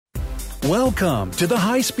Welcome to the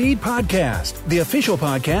High Speed Podcast, the official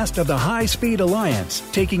podcast of the High Speed Alliance,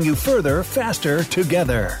 taking you further, faster,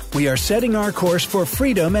 together. We are setting our course for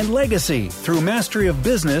freedom and legacy through mastery of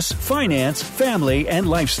business, finance, family, and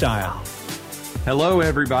lifestyle. Hello,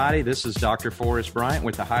 everybody. This is Dr. Forrest Bryant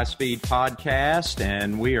with the High Speed Podcast,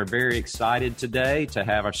 and we are very excited today to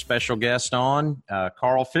have our special guest on,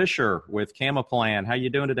 Carl Fisher with Camaplan. How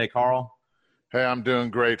you doing today, Carl? Hey, I'm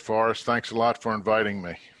doing great, Forrest. Thanks a lot for inviting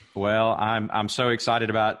me. Well, I'm so excited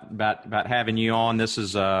about having you on. This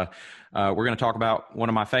is we're going to talk about one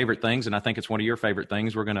of my favorite things, and I think it's one of your favorite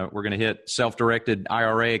things. We're going to hit self-directed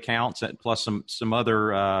IRA accounts, plus some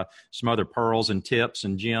other pearls and tips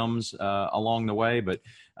and gems along the way. But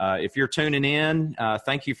if you're tuning in,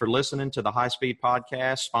 thank you for listening to the High Speed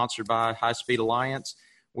Podcast, sponsored by High Speed Alliance.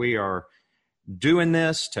 We are doing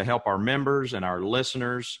this to help our members and our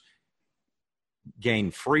listeners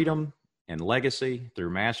gain freedom and legacy through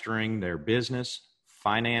mastering their business,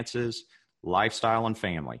 finances, lifestyle, and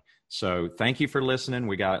family. So thank you for listening.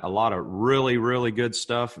 We got a lot of really, really good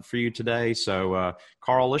stuff for you today. So,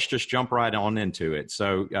 Carl, let's just jump right on into it.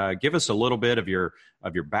 So give us a little bit of your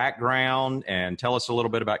background and tell us a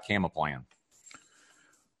little bit about Camaplan.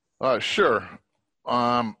 Sure.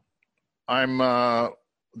 I'm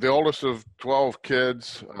the oldest of 12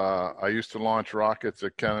 kids. I used to launch rockets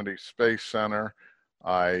at Kennedy Space Center.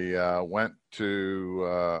 I went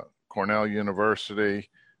to Cornell University,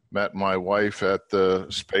 met my wife at the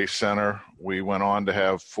Space Center. We went on to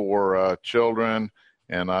have 4 children,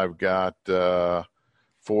 and I've got 4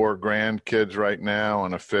 grandkids right now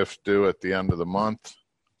and a 5th due at the end of the month,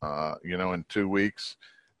 in 2 weeks,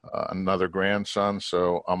 another grandson.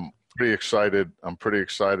 So I'm pretty excited. I'm pretty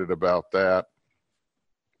excited about that.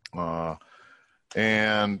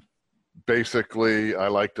 And basically, I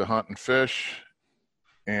like to hunt and fish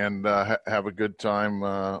and have a good time,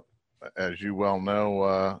 as you well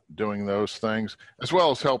know, doing those things, as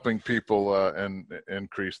well as helping people and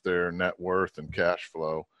increase their net worth and cash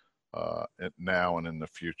flow now and in the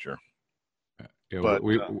future. Yeah, but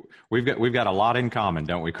we've got a lot in common,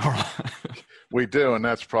 don't we, Carl? We do, and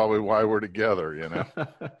that's probably why we're together.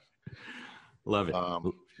 Love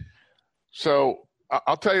it. So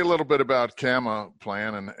I'll tell you a little bit about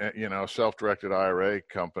Camaplan and, self-directed IRA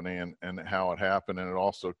company and how it happened. And it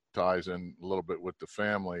also ties in a little bit with the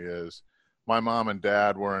family is my mom and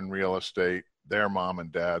dad were in real estate. Their mom and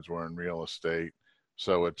dads were in real estate.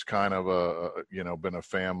 So it's kind of been a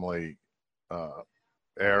family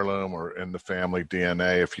heirloom or in the family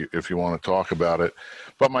DNA, if you want to talk about it.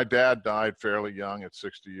 But my dad died fairly young at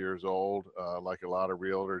 60 years old. Like a lot of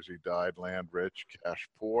realtors, he died land rich, cash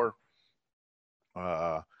poor.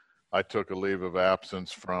 I took a leave of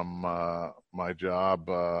absence from my job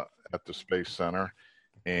at the Space Center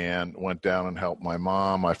and went down and helped my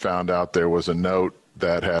mom. I found out there was a note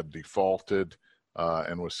that had defaulted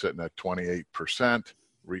and was sitting at 28%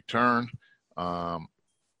 return. I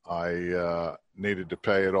needed to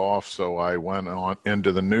pay it off, so I went on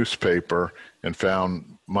into the newspaper and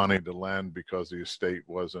found money to lend because the estate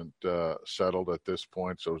wasn't settled at this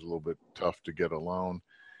point, so it was a little bit tough to get a loan.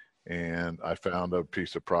 And I found a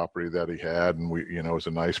piece of property that he had, and it was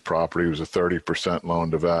a nice property. It was a 30%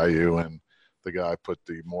 loan to value, and the guy put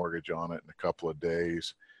the mortgage on it in a couple of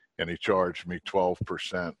days, and he charged me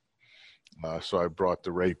 12%. So I brought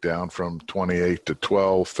the rate down from 28 to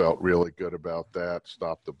 12, felt really good about that,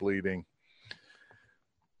 stopped the bleeding.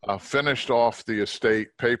 Finished off the estate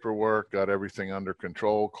paperwork, got everything under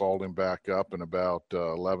control, called him back up in about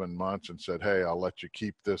 11 months and said, hey, I'll let you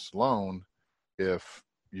keep this loan if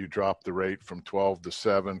you drop the rate from 12 to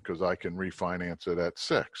 7 because I can refinance it at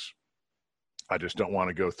 6. I just don't want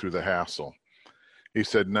to go through the hassle. He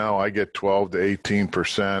said, no, I get 12 to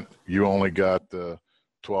 18%. You only got the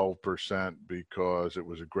 12% because it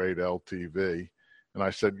was a great LTV. And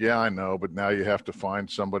I said, yeah, I know, but now you have to find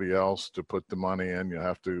somebody else to put the money in. You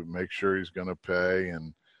have to make sure he's going to pay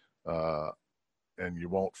and you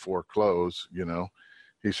won't foreclose,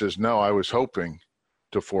 He says, no, I was hoping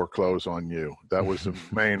to foreclose on you. That was the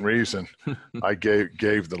main reason I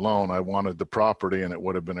gave the loan. I wanted the property and it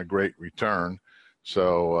would have been a great return.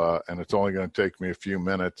 So, and it's only going to take me a few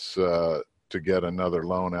minutes to get another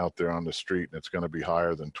loan out there on the street, and it's going to be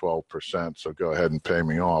higher than 12%. So go ahead and pay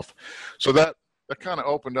me off. So that kind of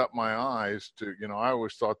opened up my eyes to, I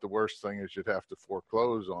always thought the worst thing is you'd have to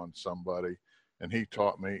foreclose on somebody. And he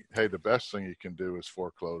taught me, hey, the best thing you can do is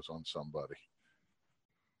foreclose on somebody.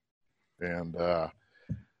 And,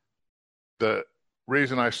 the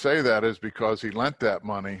reason I say that is because he lent that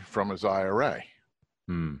money from his IRA.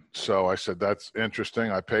 So I said, that's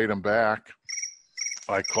interesting. I paid him back.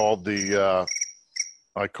 I called the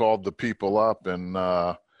I called the people up, and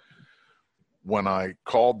when I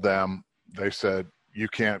called them, they said, "You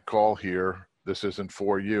can't call here. This isn't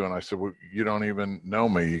for you." And I said, "Well, you don't even know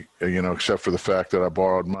me, except for the fact that I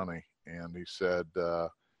borrowed money." And he said,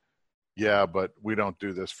 "Yeah, but we don't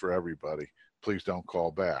do this for everybody. Please don't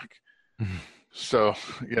call back." So,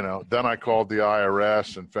 then I called the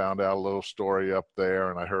IRS and found out a little story up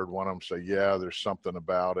there. And I heard one of them say, "Yeah, there's something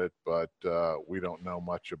about it, but we don't know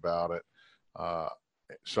much about it."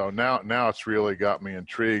 So now it's really got me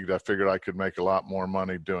intrigued. I figured I could make a lot more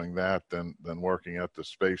money doing that than working at the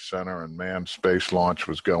Space Center, and manned space launch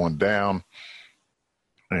was going down.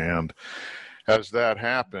 And as that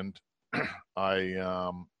happened,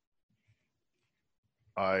 I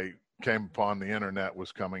came upon the internet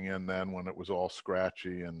was coming in then, when it was all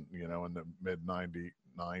scratchy and, in the mid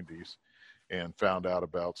 90s, and found out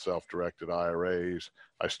about self-directed IRAs.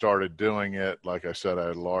 I started doing it. Like I said, I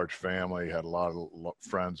had a large family, had a lot of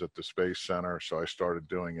friends at the Space Center. So I started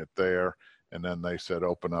doing it there. And then they said,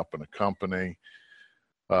 open up in a company.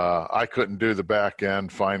 I couldn't do the back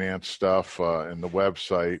end finance stuff in the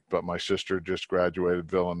website, but my sister just graduated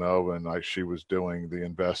Villanova, and she was doing the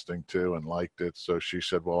investing too and liked it. So she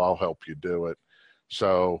said, "Well, I'll help you do it."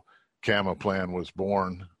 So Camaplan was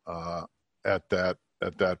born at that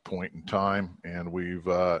point in time, and we've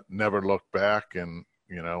never looked back. And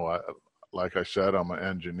like I said, I'm an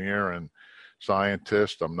engineer and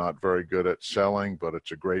scientist. I'm not very good at selling, but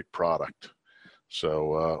it's a great product.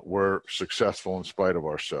 So we're successful in spite of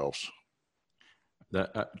ourselves.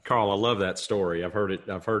 Carl, I love that story. I've heard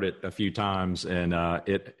it a few times, and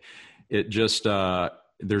it just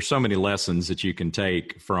there's so many lessons that you can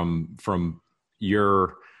take from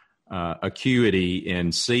your acuity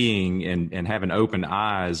in seeing and having open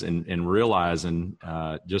eyes and realizing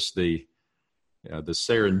just the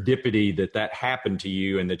serendipity that happened to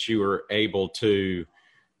you, and that you were able to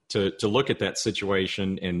look at that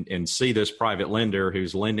situation and see this private lender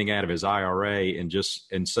who's lending out of his IRA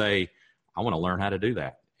and say, "I want to learn how to do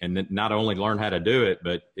that." And then not only learn how to do it,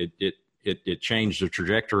 but it changed the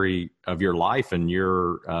trajectory of your life, and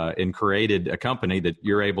and created a company that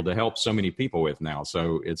you're able to help so many people with now.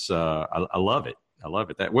 So it's I love it. I love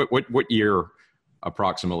it. That what year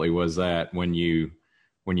approximately was that when you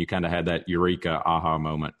kind of had that eureka aha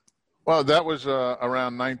moment? Well, that was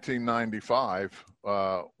around 1995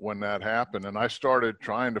 when that happened. And I started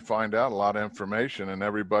trying to find out a lot of information, and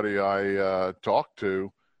everybody I talked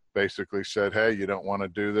to basically said, "Hey, you don't want to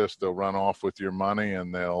do this. They'll run off with your money,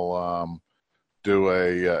 and they'll do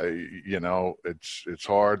it's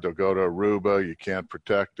hard. They'll go to Aruba. You can't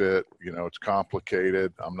protect it. It's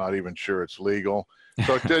complicated. I'm not even sure it's legal."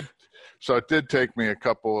 So it did take me a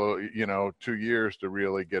couple of, 2 years to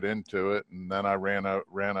really get into it. And then I ran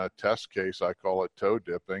a test case. I call it toe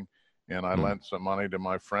dipping. And I lent some money to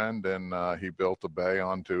my friend, and he built a bay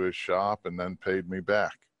onto his shop and then paid me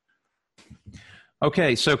back.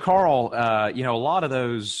 Okay. So Carl, a lot of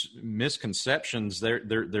those misconceptions,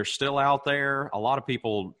 they're still out there. A lot of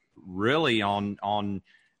people really on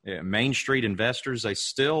Main Street investors, they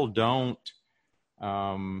still don't,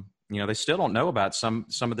 they still don't know about some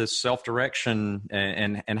of this self-direction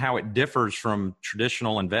and how it differs from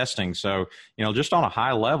traditional investing. So, just on a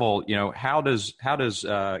high level, how does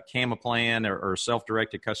Camaplan or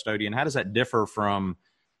self-directed custodian, how does that differ from,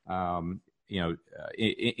 any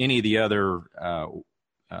of the other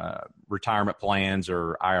retirement plans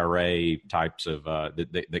or IRA types of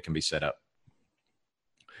that can be set up?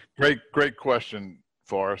 Great question,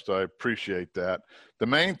 Forrest. I appreciate that. The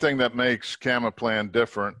main thing that makes Camaplan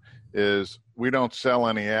different is we don't sell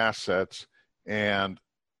any assets, and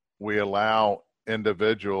we allow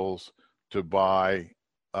individuals to buy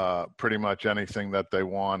pretty much anything that they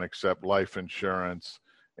want except life insurance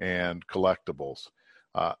and collectibles.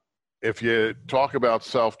 If you talk about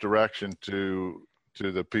self-direction to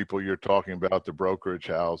the people you're talking about, the brokerage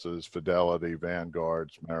houses, Fidelity,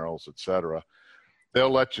 Vanguards, Merrills, et cetera, they'll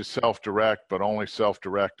let you self-direct, but only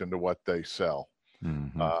self-direct into what they sell.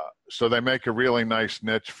 Mm-hmm. So they make a really nice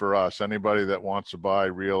niche for us. Anybody that wants to buy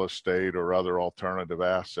real estate or other alternative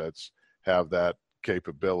assets have that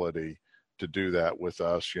capability to do that with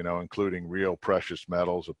us, including real precious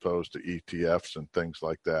metals opposed to ETFs and things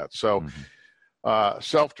like that. So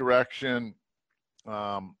self-direction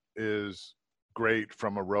is great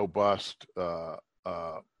from a robust,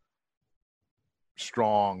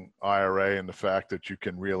 strong IRA, and the fact that you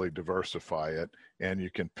can really diversify it and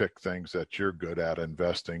you can pick things that you're good at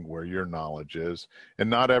investing where your knowledge is. And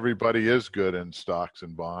not everybody is good in stocks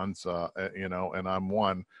and bonds, and I'm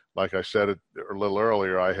one. Like I said a little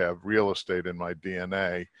earlier, I have real estate in my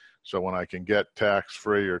DNA. So when I can get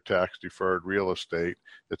tax-free or tax-deferred real estate,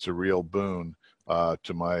 it's a real boon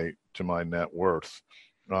to my net worth.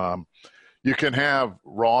 You can have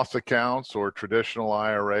Roth accounts or traditional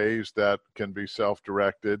IRAs that can be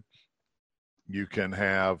self-directed. You can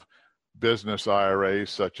have business IRAs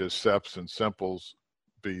such as SEPs and Simples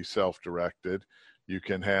be self-directed. You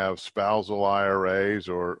can have spousal IRAs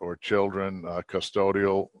or children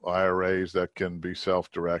custodial IRAs that can be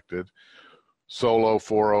self-directed. Solo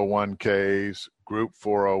 401ks, group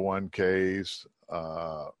 401ks,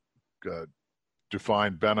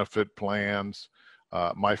 defined benefit plans.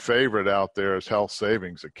 My favorite out there is health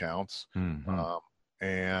savings accounts.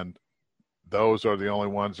 And those are the only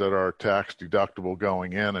ones that are tax deductible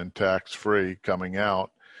going in and tax-free coming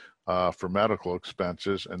out for medical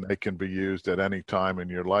expenses, and they can be used at any time in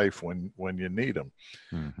your life when you need them.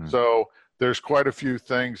 So there's quite a few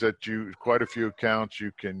things quite a few accounts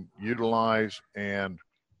you can utilize and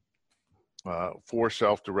for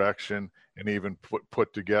self-direction, and even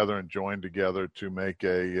put together and join together to make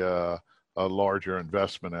a larger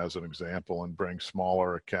investment, as an example, and bring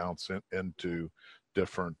smaller accounts into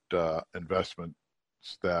different investments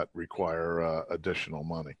that require additional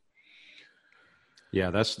money. Yeah,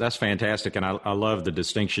 that's fantastic, and I love the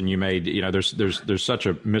distinction you made. You know, there's such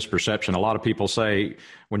a misperception. A lot of people say,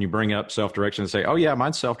 when you bring up self-direction, they say, "Oh yeah,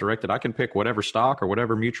 mine's self-directed. I can pick whatever stock or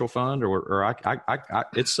whatever mutual fund, or I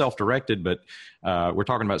it's self-directed." But we're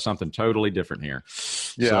talking about something totally different here.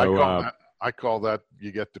 Yeah, so, I call that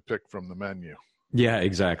you get to pick from the menu. Yeah,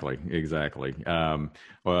 exactly.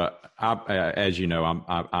 Well, as you know,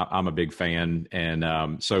 I'm a big fan,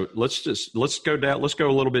 and so let's go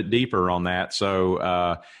a little bit deeper on that.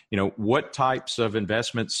 So, what types of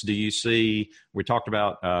investments do you see? We talked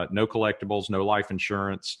about no collectibles, no life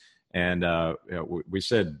insurance, and we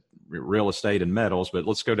said real estate and metals, but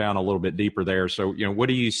let's go down a little bit deeper there. So, what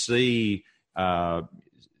do you see?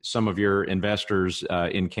 Some of your investors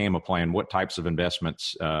in Camaplan, what types of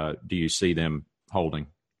investments do you see them holding?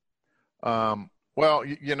 Well,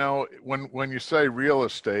 when you say real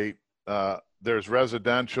estate, there's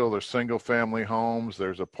residential, there's single family homes,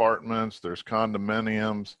 there's apartments, there's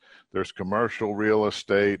condominiums, there's commercial real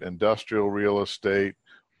estate, industrial real estate,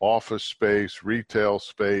 office space, retail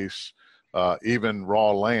space, even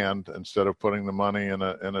raw land. Instead of putting the money in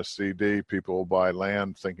a CD, people will buy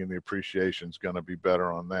land thinking the appreciation is going to be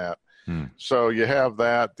better on that. So you have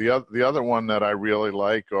that. The other one that I really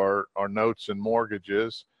like are notes and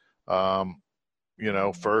mortgages,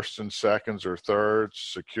 firsts and seconds or thirds,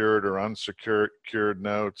 secured or unsecured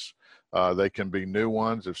notes. They can be new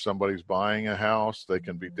ones if somebody's buying a house. They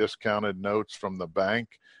can be discounted notes from the bank.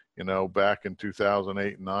 Back in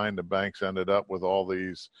 2008 and 9, the banks ended up with all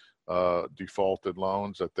these defaulted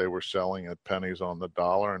loans that they were selling at pennies on the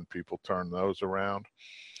dollar, and people turned those around.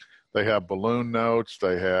 They have balloon notes.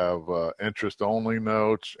 They have interest-only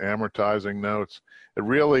notes, amortizing notes. It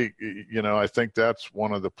really, I think that's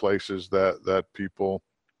one of the places that people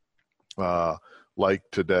like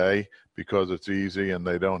today, because it's easy and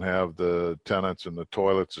they don't have the tenants and the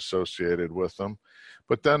toilets associated with them.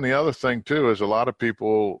 But then the other thing, too, is a lot of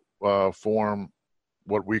people form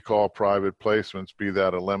what we call private placements, be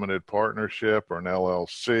that a limited partnership or an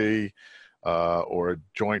LLC or a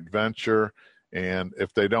joint venture. And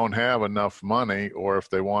if they don't have enough money, or if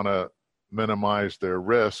they want to minimize their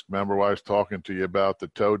risk, remember I was talking to you about the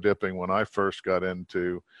toe dipping when I first got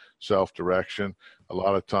into self-direction. A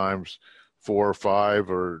lot of times 4 or 5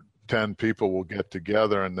 or 10 people will get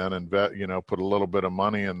together and then invest, put a little bit of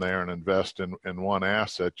money in there and invest in one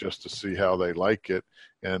asset just to see how they like it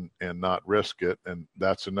and not risk it. And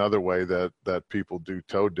that's another way that people do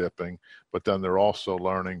toe dipping, but then they're also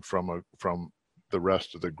learning from the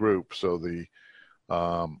rest of the group. So the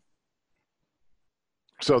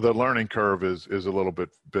learning curve is a little bit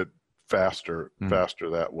faster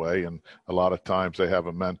that way. And a lot of times they have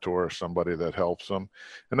a mentor or somebody that helps them.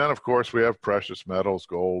 And then of course we have precious metals,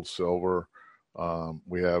 gold, silver.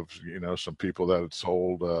 We have, some people that had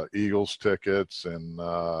sold Eagles tickets and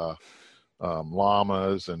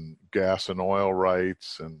llamas and gas and oil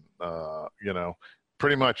rights and,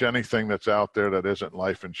 pretty much anything that's out there that isn't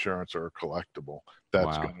life insurance or collectible,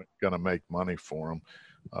 that's going to make money for them.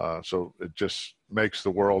 So it just makes the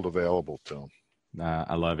world available to them.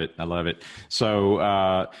 I love it.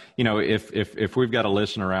 So, if we've got a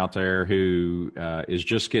listener out there who is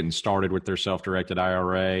just getting started with their self-directed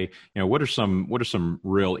IRA, what are some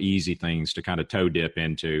real easy things to kind of toe dip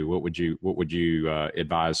into? What would you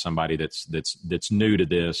advise somebody that's new to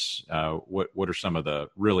this? What are some of the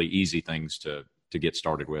really easy things to get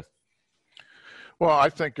started with? Well, I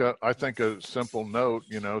think a simple note,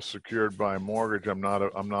 secured by a mortgage. I'm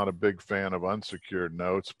not a big fan of unsecured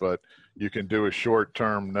notes, but you can do a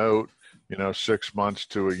short-term note, 6 months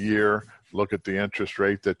to a year. Look at the interest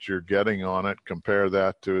rate that you're getting on it, compare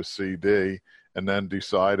that to a CD, and then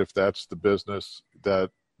decide if that's the business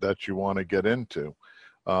that you want to get into.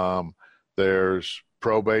 There's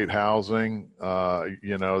probate housing,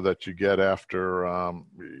 that you get after,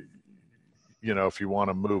 if you want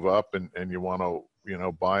to move up and you want to,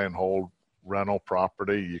 buy and hold rental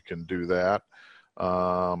property, you can do that.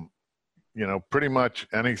 Pretty much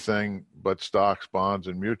anything but stocks, bonds,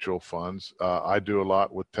 and mutual funds. I do a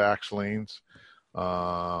lot with tax liens,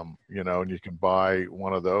 and you can buy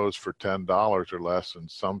one of those for $10 or less in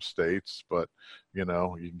some states, but you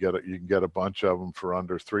can get a bunch of them for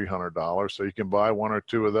under $300. So you can buy one or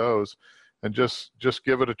two of those and just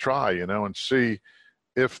give it a try, and see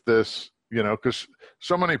if this, because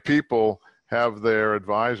so many people have their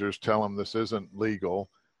advisors tell them this isn't legal,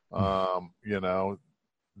 that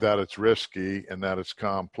it's risky and that it's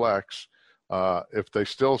complex. If they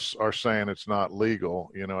still are saying it's not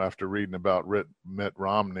legal, after reading about Mitt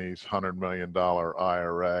Romney's $100 million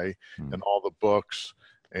IRA and all the books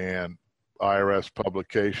and IRS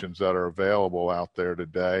publications that are available out there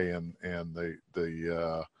today, and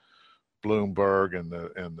the Bloomberg and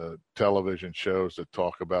the television shows that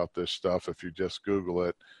talk about this stuff, if you just Google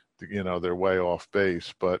it, they're way off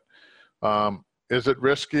base. But is it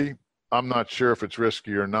risky? I'm not sure if it's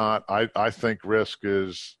risky or not. I think risk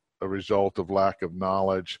is a result of lack of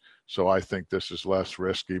knowledge. So I think this is less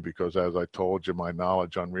risky because, as I told you, my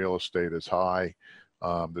knowledge on real estate is high.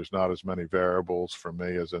 There's not as many variables for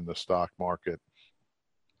me as in the stock market.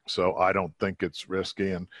 So I don't think it's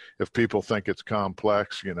risky. And if people think it's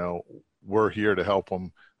complex, we're here to help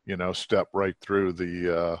them, step right through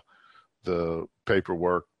the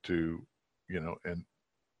paperwork to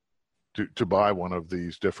buy one of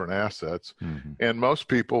these different assets. Mm-hmm. And most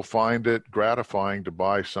people find it gratifying to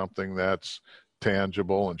buy something that's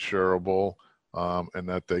tangible, insurable, and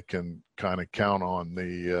that they can kind of count on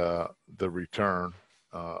the return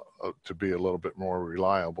to be a little bit more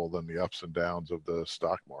reliable than the ups and downs of the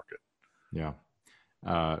stock market. Yeah.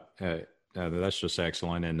 That's just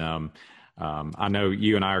excellent. And I know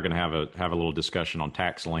you and I are going to have a little discussion on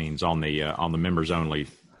tax liens on the members only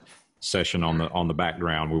session on the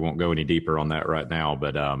background. We won't go any deeper on that right now,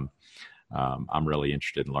 but I'm really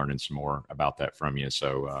interested in learning some more about that from you.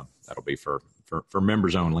 So that'll be for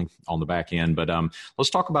members only on the back end. But let's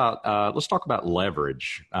talk about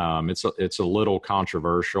leverage. It's a little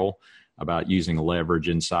controversial about using leverage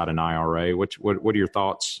inside an IRA. What are your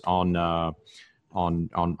thoughts on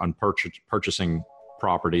purchasing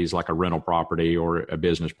properties like a rental property or a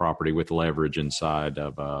business property with leverage inside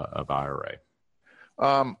of IRA?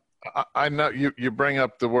 I know you bring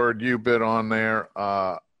up the word UBIT on there.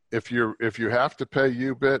 If you have to pay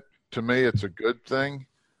UBIT, to me it's a good thing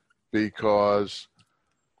because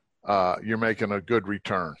you're making a good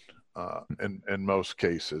return in most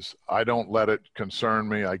cases. I don't let it concern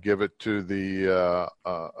me. I give it to the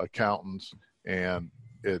accountants, and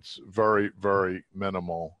it's very, very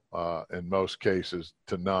minimal in most cases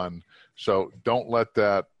to none. So don't let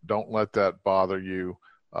that bother you.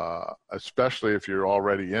 Especially if you're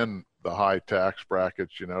already in the high tax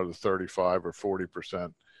brackets, the 35 or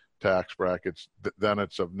 40% tax brackets, then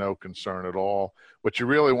it's of no concern at all. What you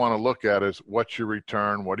really want to look at is what's your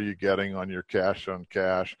return, what are you getting on your cash on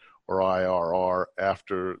cash or IRR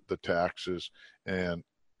after the taxes, and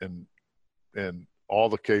in all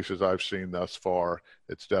the cases I've seen thus far,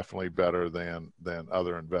 it's definitely better than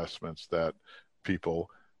other investments that people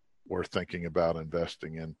were thinking about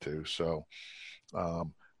investing into. So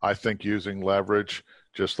I think using leverage,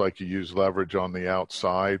 just like you use leverage on the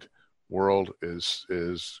outside world,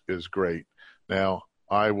 is great. Now,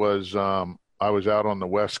 I was out on the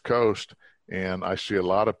West Coast, and I see a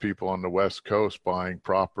lot of people on the West Coast buying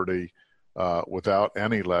property without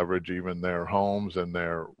any leverage, even their homes and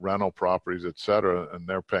their rental properties, et cetera, and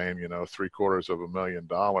they're paying,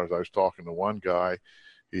 $750,000. I was talking to one guy,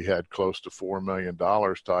 he had close to $4 million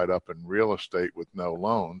tied up in real estate with no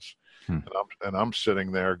loans. And I'm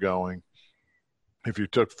sitting there going, if you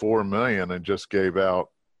took $4 million and just gave out,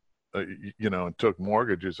 and took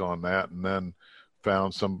mortgages on that, and then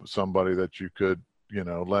found somebody that you could,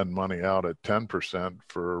 lend money out at 10%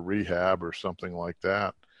 for rehab or something like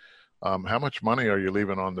that, how much money are you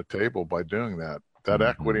leaving on the table by doing that? That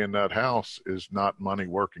equity in that house is not money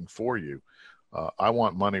working for you. I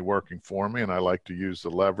want money working for me, and I like to use the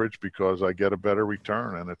leverage because I get a better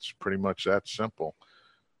return, and it's pretty much that simple,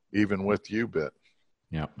 even with UBIT.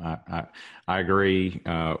 Yeah, I agree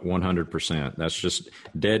 100%. That's just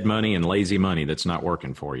dead money and lazy money that's not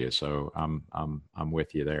working for you. So I'm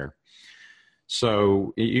with you there.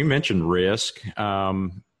 So you mentioned risk.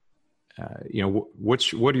 What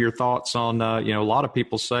are your thoughts on a lot of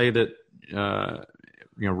people say that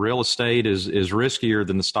real estate is riskier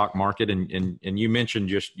than the stock market, and you mentioned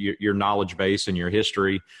just your knowledge base and your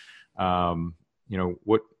history. What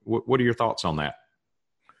are your thoughts on that?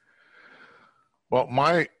 Well,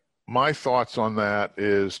 my thoughts on that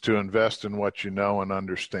is to invest in what you know and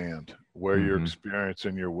understand, where your experience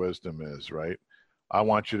and your wisdom is, right? I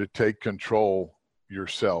want you to take control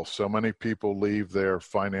yourself. So many people leave their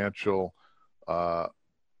financial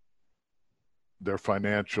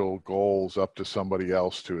goals up to somebody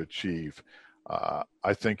else to achieve.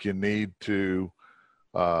 I think you need to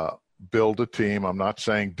build a team. I'm not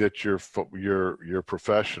saying ditch your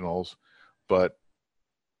professionals, but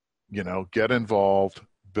get involved,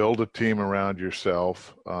 build a team around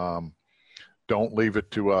yourself. Don't leave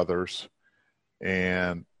it to others,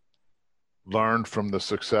 and learn from the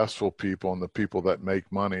successful people and the people that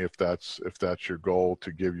make money. If that's your goal,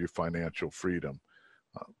 to give you financial freedom,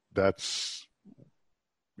 that's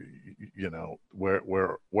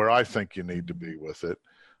where I think you need to be with it.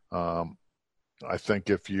 I think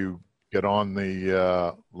if you get on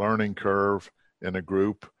the learning curve in a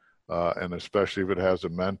group, and especially if it has a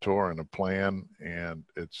mentor and a plan and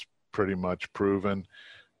it's pretty much proven,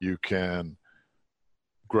 you can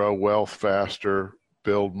grow wealth faster,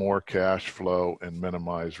 build more cash flow, and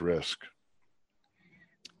minimize risk.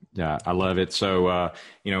 Yeah, I love it. So,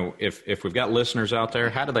 if we've got listeners out there,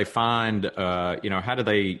 how do they find, how do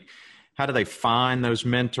they find those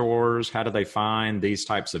mentors? How do they find these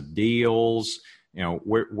types of deals?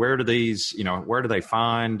 Where do they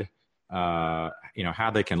find, how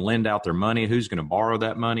they can lend out their money? Who's going to borrow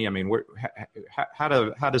that money? I mean, how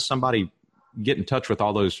does somebody get in touch with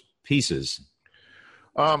all those pieces?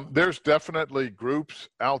 There's definitely groups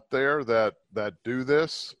out there that do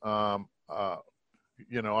this. I've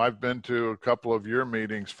been to a couple of your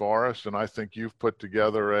meetings, Forrest, and I think you've put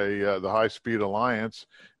together the High Speed Alliance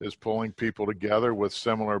is pulling people together with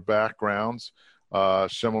similar backgrounds,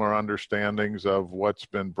 similar understandings of what's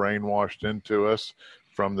been brainwashed into us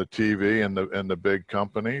from the TV and the big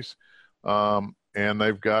companies. And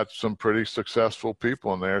they've got some pretty successful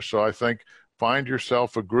people in there. So I think find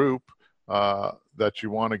yourself a group that you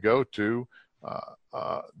want to go to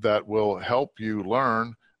that will help you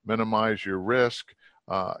learn, minimize your risk.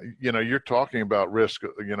 You're talking about risk,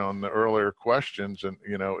 in the earlier questions, and,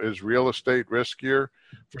 is real estate riskier?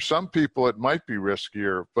 For some people, it might be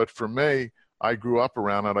riskier, but for me, I grew up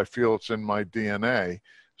around it. I feel it's in my DNA.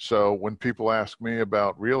 So when people ask me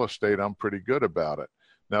about real estate, I'm pretty good about it.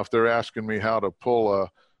 Now, if they're asking me how to pull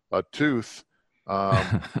a tooth,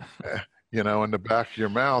 in the back of your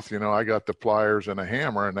mouth, I got the pliers and a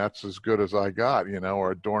hammer, and that's as good as I got,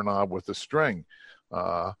 or a doorknob with a string.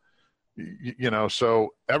 So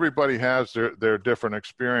everybody has their different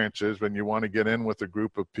experiences. When you want to get in with a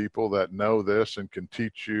group of people that know this and can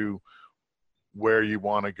teach you where you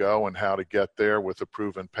want to go and how to get there with a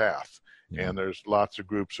proven path. Yeah. And there's lots of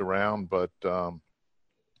groups around, but I'm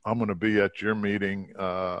going to be at your meeting,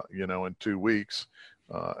 in 2 weeks.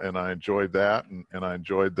 And I enjoyed that, and I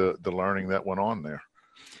enjoyed the learning that went on there.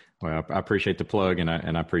 Well, I appreciate the plug, and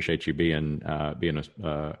I appreciate you being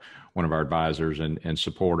one of our advisors and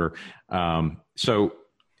supporter. So,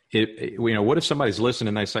 what if somebody's listening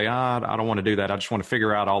and they say, I don't want to do that. I just want to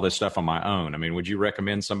figure out all this stuff on my own. I mean, would you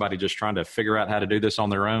recommend somebody just trying to figure out how to do this on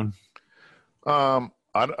their own?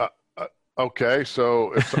 Okay,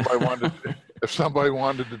 so if somebody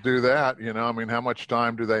wanted to do that, how much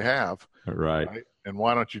time do they have? Right? And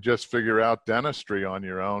why don't you just figure out dentistry on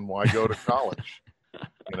your own? Why go to college?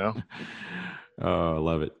 Oh, I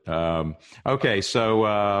love it. Okay,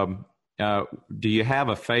 so do you have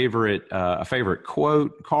a favorite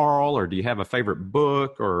quote, Carl, or do you have a favorite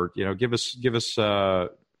book, or give us a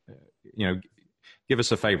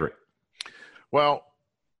favorite? Well,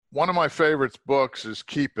 one of my favorite books is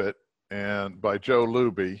Keep It, and by Joe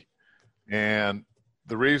Luby, and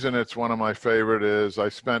the reason it's one of my favorite is I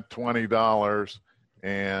spent $20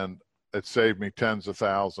 and it saved me tens of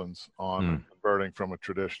thousands on converting from a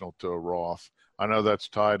traditional to a Roth. I know that's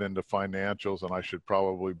tied into financials, and I should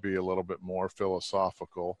probably be a little bit more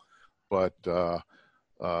philosophical, but that's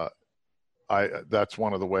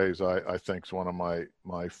one of the ways I think is one of my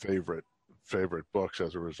favorite books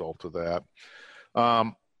as a result of that.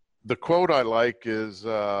 The quote I like is,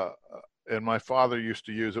 and my father used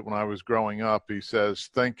to use it when I was growing up. He says,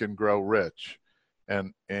 "Think and grow rich,"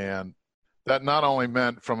 and that not only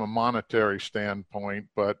meant from a monetary standpoint,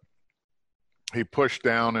 but he pushed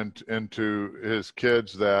down into his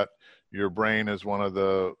kids that your brain is one of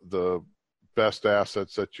the best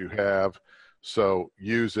assets that you have. So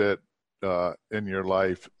use it in your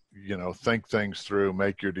life, think things through,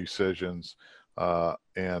 make your decisions.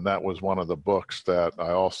 And that was one of the books that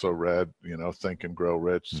I also read, Think and Grow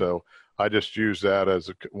Rich. So I just use that as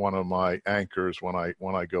one of my anchors when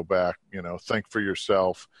I go back, think for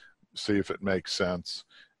yourself, see if it makes sense,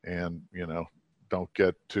 and, don't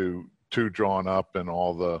get too drawn up in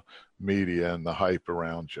all the media and the hype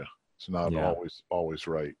around you. It's not always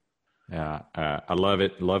right. Yeah. I love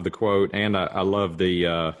it. Love the quote. And I love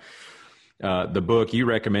the book. You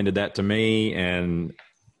recommended that to me, and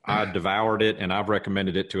I devoured it, and I've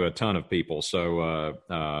recommended it to a ton of people. So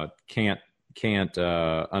can't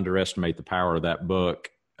underestimate the power of that book.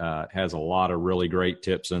 It has a lot of really great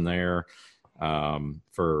tips in there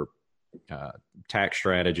for tax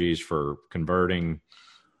strategies, for converting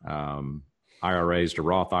IRAs to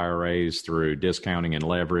Roth IRAs through discounting and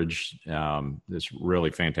leverage. It's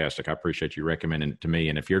really fantastic. I appreciate you recommending it to me.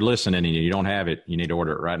 And if you're listening and you don't have it, you need to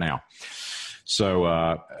order it right now. So,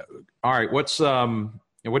 all right, what's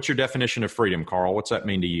your definition of freedom, Carl? What's that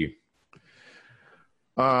mean to you?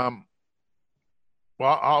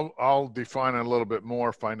 Well, I'll define it a little bit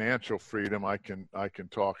more. Financial freedom, I can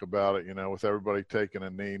talk about it. With everybody taking a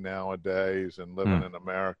knee nowadays and living in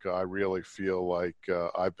America, I really feel like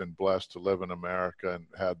I've been blessed to live in America and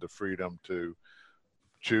had the freedom to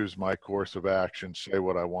choose my course of action, say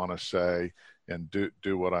what I want to say, and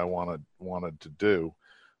do what I wanted to do.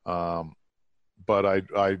 But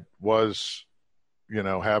I was,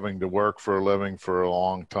 having to work for a living for a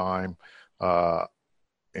long time,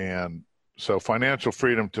 and so financial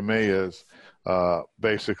freedom to me is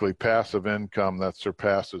basically passive income that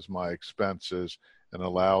surpasses my expenses and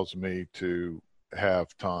allows me to have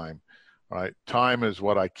time. Right? Time is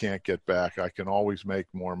what I can't get back. I can always make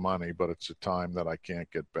more money, but it's the time that I can't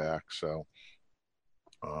get back. So,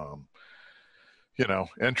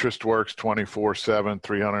 interest works 24/7,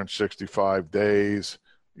 365 days.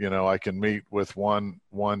 I can meet with one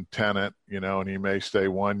tenant, and he may stay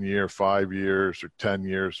 1 year, 5 years, or 10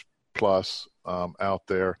 years plus out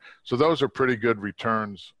there. So those are pretty good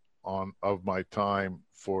returns of my time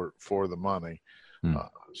for the money.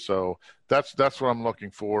 So that's what I'm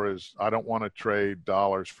looking for. Is I don't want to trade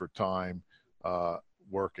dollars for time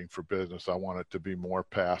working for business. I want it to be more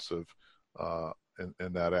passive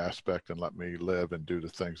in that aspect, and let me live and do the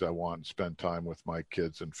things I want and spend time with my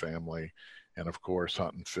kids and family, and of course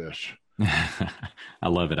hunt and fish. I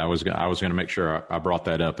love it. I was going to make sure I brought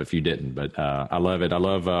that up if you didn't, but I love it. I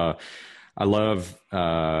love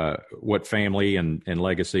what family and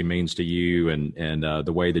legacy means to you, and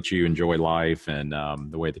the way that you enjoy life, and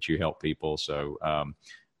the way that you help people. So I'm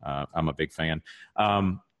a big fan.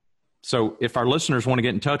 So if our listeners want to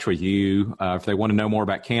get in touch with you, if they want to know more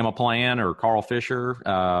about Camaplan or Carl Fisher,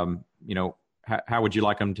 how would you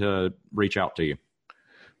like them to reach out to you?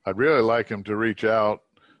 I'd really like them to reach out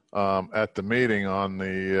at the meeting on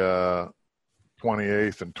the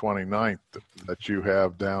 28th and 29th that you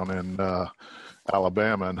have down in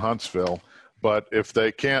Alabama and Huntsville. But if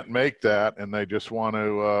they can't make that and they just want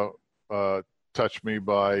to touch me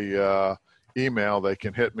by email, they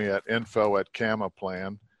can hit me at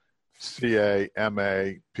info@Camaplan,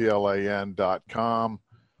 CAMAPLAN.com,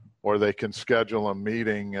 or they can schedule a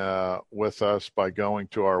meeting with us by going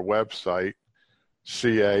to our website,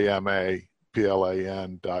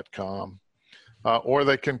 CAMAPLAN.com, or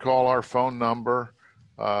they can call our phone number.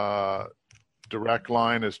 Direct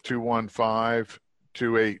line is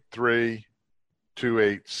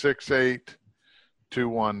 215-283-2868,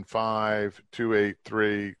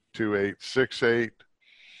 215-283-2868.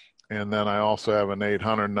 And then I also have an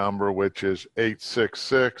 800 number, which is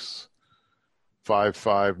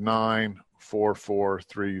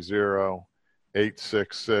 866-559-4430,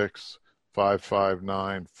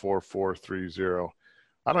 866-559-4430.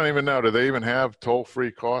 I don't even know. Do they even have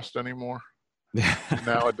toll-free cost anymore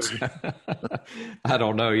nowadays? I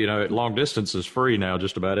don't know. Long distance is free now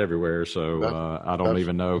just about everywhere. So I don't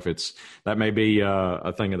even know if that may be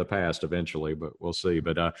a thing of the past eventually, but we'll see.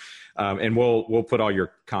 But and we'll put all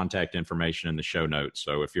your contact information in the show notes.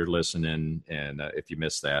 So if you're listening and if you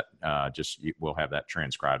missed that, we'll have that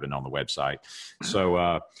transcribed and on the website.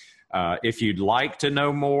 So if you'd like to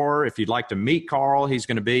know more, if you'd like to meet Carl, he's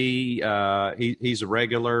going to be he's a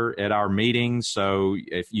regular at our meetings. So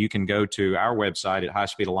if you can go to our website at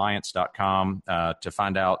highspeedalliance.com to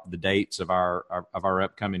find out the dates of our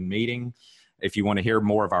upcoming meeting. If you want to hear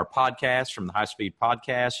more of our podcasts from the High Speed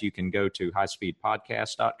Podcast, you can go to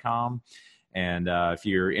highspeedpodcast.com. And if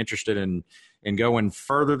you're interested in going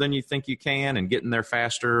further than you think you can and getting there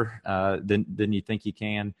faster than you think you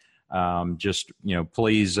can, just,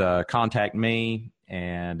 please contact me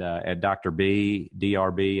and at Dr. B,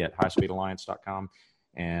 DRB at highspeedalliance.com,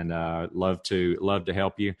 and love to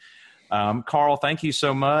help you. Carl, thank you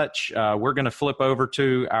so much. We're going to flip over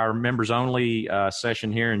to our members only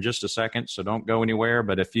session here in just a second, so don't go anywhere.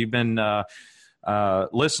 But if you've been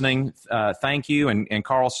listening, thank you. And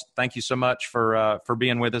Carl, thank you so much for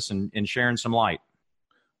being with us and sharing some light.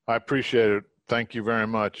 I appreciate it. Thank you very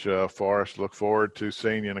much, Forrest. Look forward to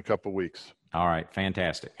seeing you in a couple of weeks. All right.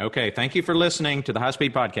 Fantastic. Okay. Thank you for listening to the High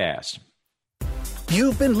Speed Podcast.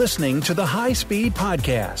 You've been listening to the High Speed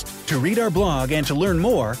Podcast. To read our blog and to learn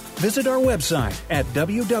more, visit our website at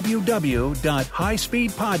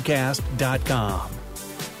www.highspeedpodcast.com.